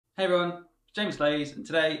Hey everyone, James Lays, and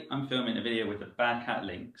today I'm filming a video with the Bad Cat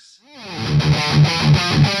LYNX.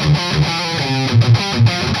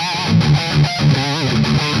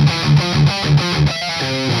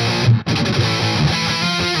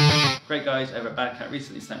 Great guys over at Bad Cat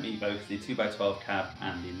recently sent me both the 2x12 cab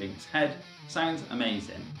and the LYNX head. Sounds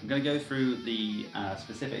amazing. I'm going to go through the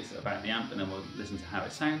specifics about the amp and then we'll listen to how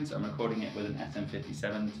it sounds. I'm recording it with an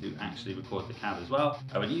SM57 to actually record the cab as well.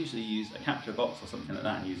 I would usually use a capture box or something like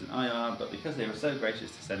that and use an IR, but because they were so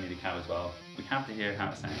gracious to send me the cab as well, we have to hear how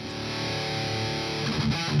it sounds.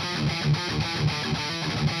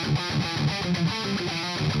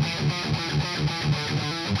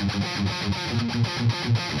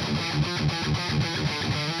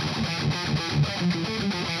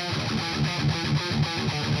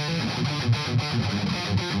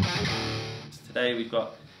 Today we've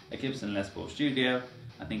got a Gibson Les Paul Studio.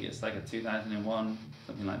 I think it's like a 2001,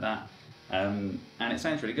 something like that. And it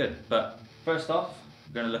sounds really good. But first off,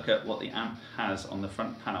 we're going to look at what the amp has on the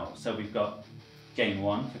front panel. So we've got gain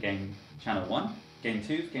 1 for gain channel 1, gain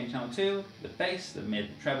 2 for gain channel 2, the bass, the mid,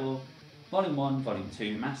 the treble, volume 1, volume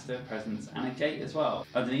 2, master, presence, and a gate as well.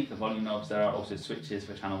 Underneath the volume knobs there are also switches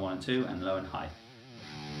for channel 1 and 2 and low and high.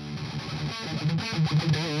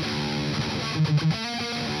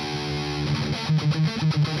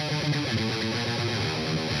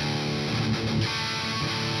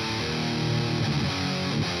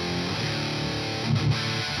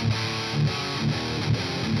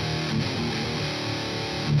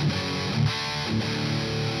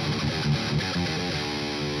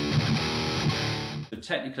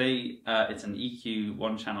 Technically, it's an EQ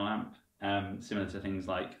one-channel amp, similar to things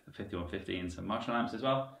like the 5150 and some Marshall amps as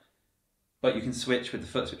well. But you can switch with the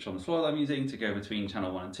foot switch on the floor that I'm using to go between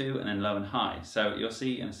channel 1 and 2 and then low and high. So you'll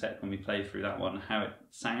see in a sec when we play through that one how it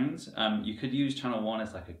sounds. You could use channel 1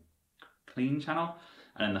 as like a clean channel,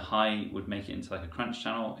 and then the high would make it into like a crunch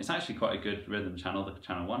channel. It's actually quite a good rhythm channel, the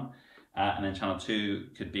channel 1. And then channel 2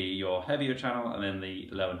 could be your heavier channel, and then the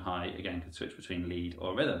low and high again could switch between lead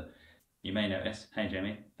or rhythm. You may notice, hey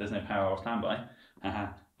Jamie, there's no power or standby.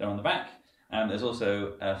 They're on the back. There's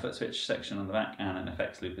also a foot switch section on the back and an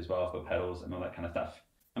effects loop as well for pedals and all that kind of stuff.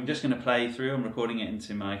 I'm just going to play through. I'm recording it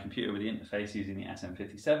into my computer with the interface using the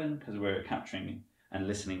SM57 because we're capturing and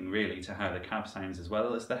listening really to how the cab sounds as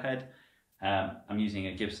well as the head. I'm using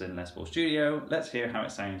a Gibson Les Paul Studio. Let's hear how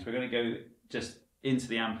it sounds. We're going to go just into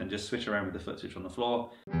the amp and just switch around with the foot switch on the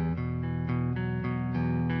floor.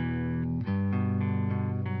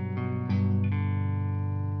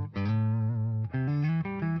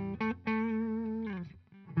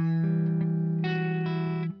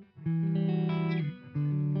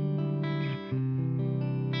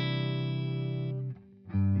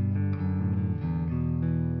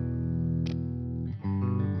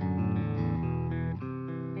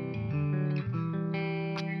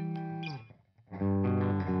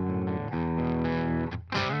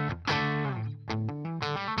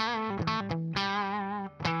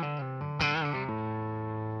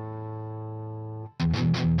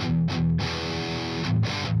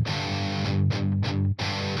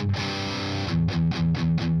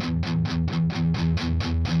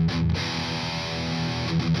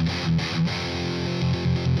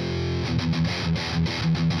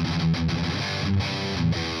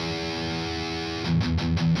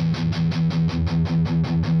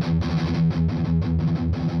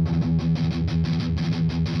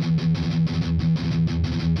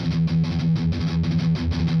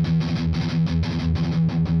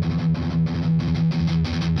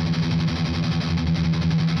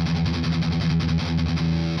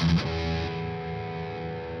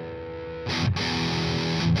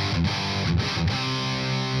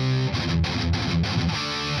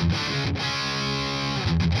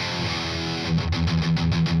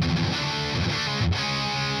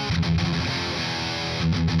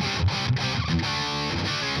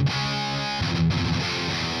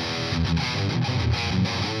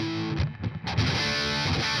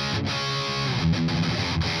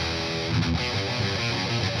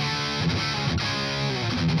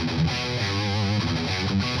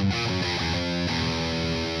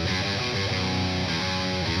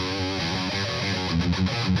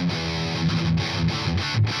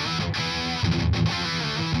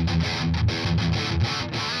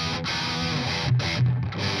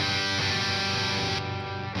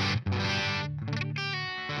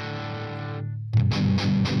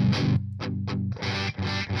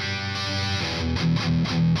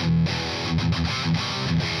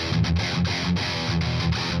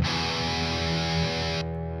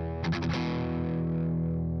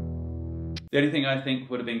 The only thing I think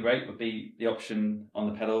would have been great would be the option on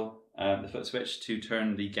the pedal the foot switch to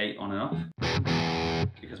turn the gate on and off,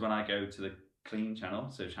 because when I go to the clean channel,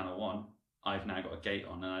 so channel 1, I've now got a gate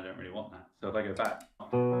on and I don't really want that. So if I go back,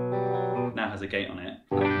 now has a gate on it,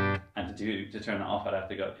 and to turn that off I'd have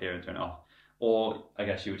to go up here and turn it off. Or I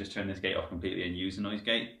guess you would just turn this gate off completely and use the noise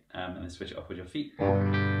gate and then switch it off with your feet.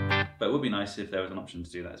 But it would be nice if there was an option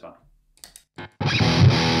to do that as well.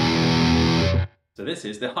 So this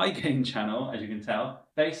is the high gain channel, as you can tell.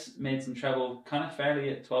 Bass, mids and treble kind of fairly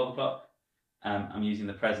at 12 o'clock. I'm using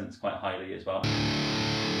the presence quite highly as well.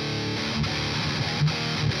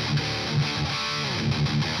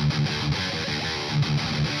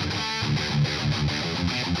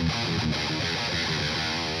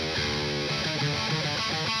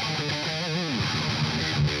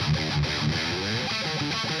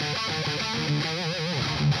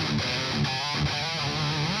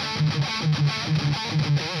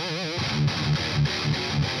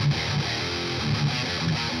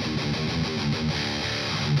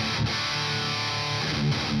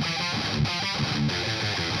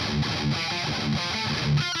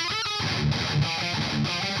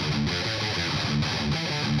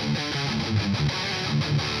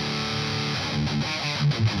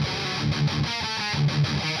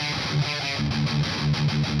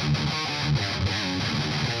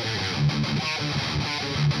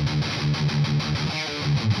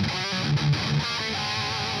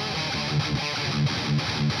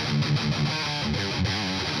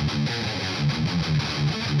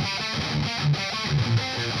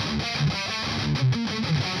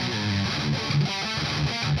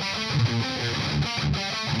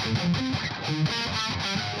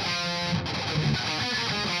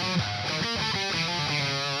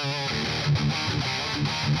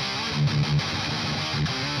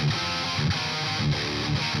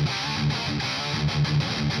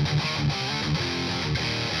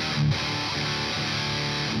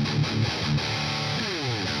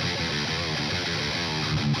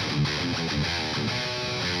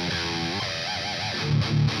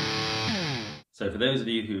 So for those of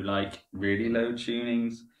you who like really low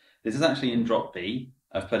tunings, this is actually in drop B.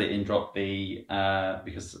 I've put it in drop B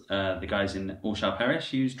because the guys in All Shall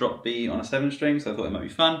Perish use drop B on a 7-string, so I thought it might be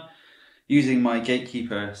fun. Using my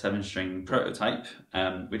Gatekeeper 7-string prototype,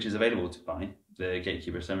 which is available to buy, the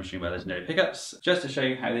Gatekeeper 7-string by Legendary Pickups, just to show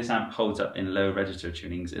you how this amp holds up in low register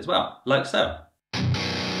tunings as well, like so.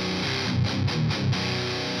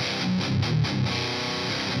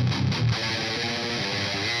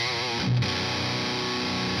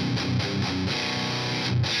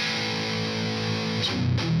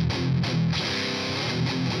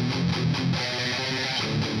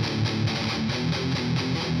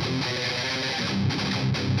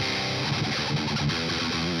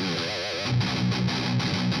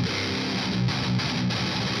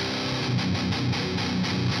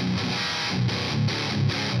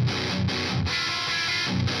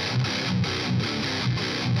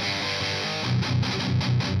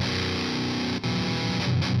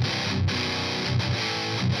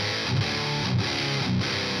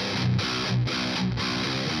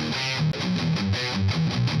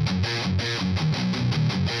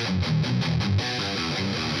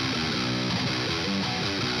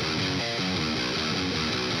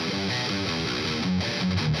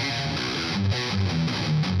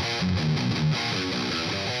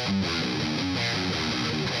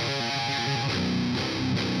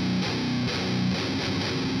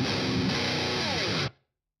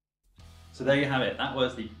 So there you have it. That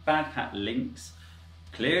was the Bad Cat LYNX.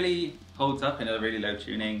 Clearly holds up in a really low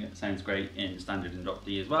tuning. It sounds great in standard and drop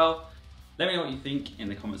D as well. Let me know what you think in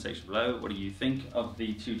the comment section below. What do you think of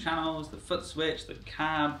the 2 channels, the foot switch, the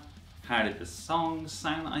cab? How did the songs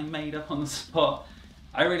sound that I made up on the spot?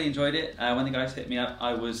 I really enjoyed it. When the guys hit me up,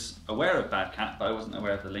 I was aware of Bad Cat, but I wasn't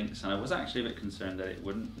aware of the LYNX, and I was actually a bit concerned that it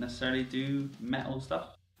wouldn't necessarily do metal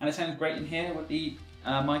stuff. And it sounds great in here with the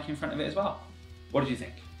mic in front of it as well. What did you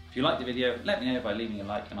think? If you liked the video, let me know by leaving a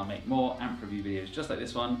like and I'll make more amp review videos just like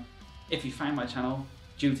this one. If you found my channel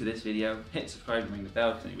due to this video, hit subscribe and ring the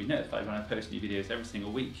bell because you'll be notified when I post new videos every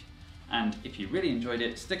single week. And if you really enjoyed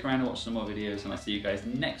it, stick around and watch some more videos, and I'll see you guys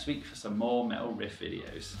next week for some more metal riff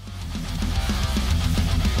videos.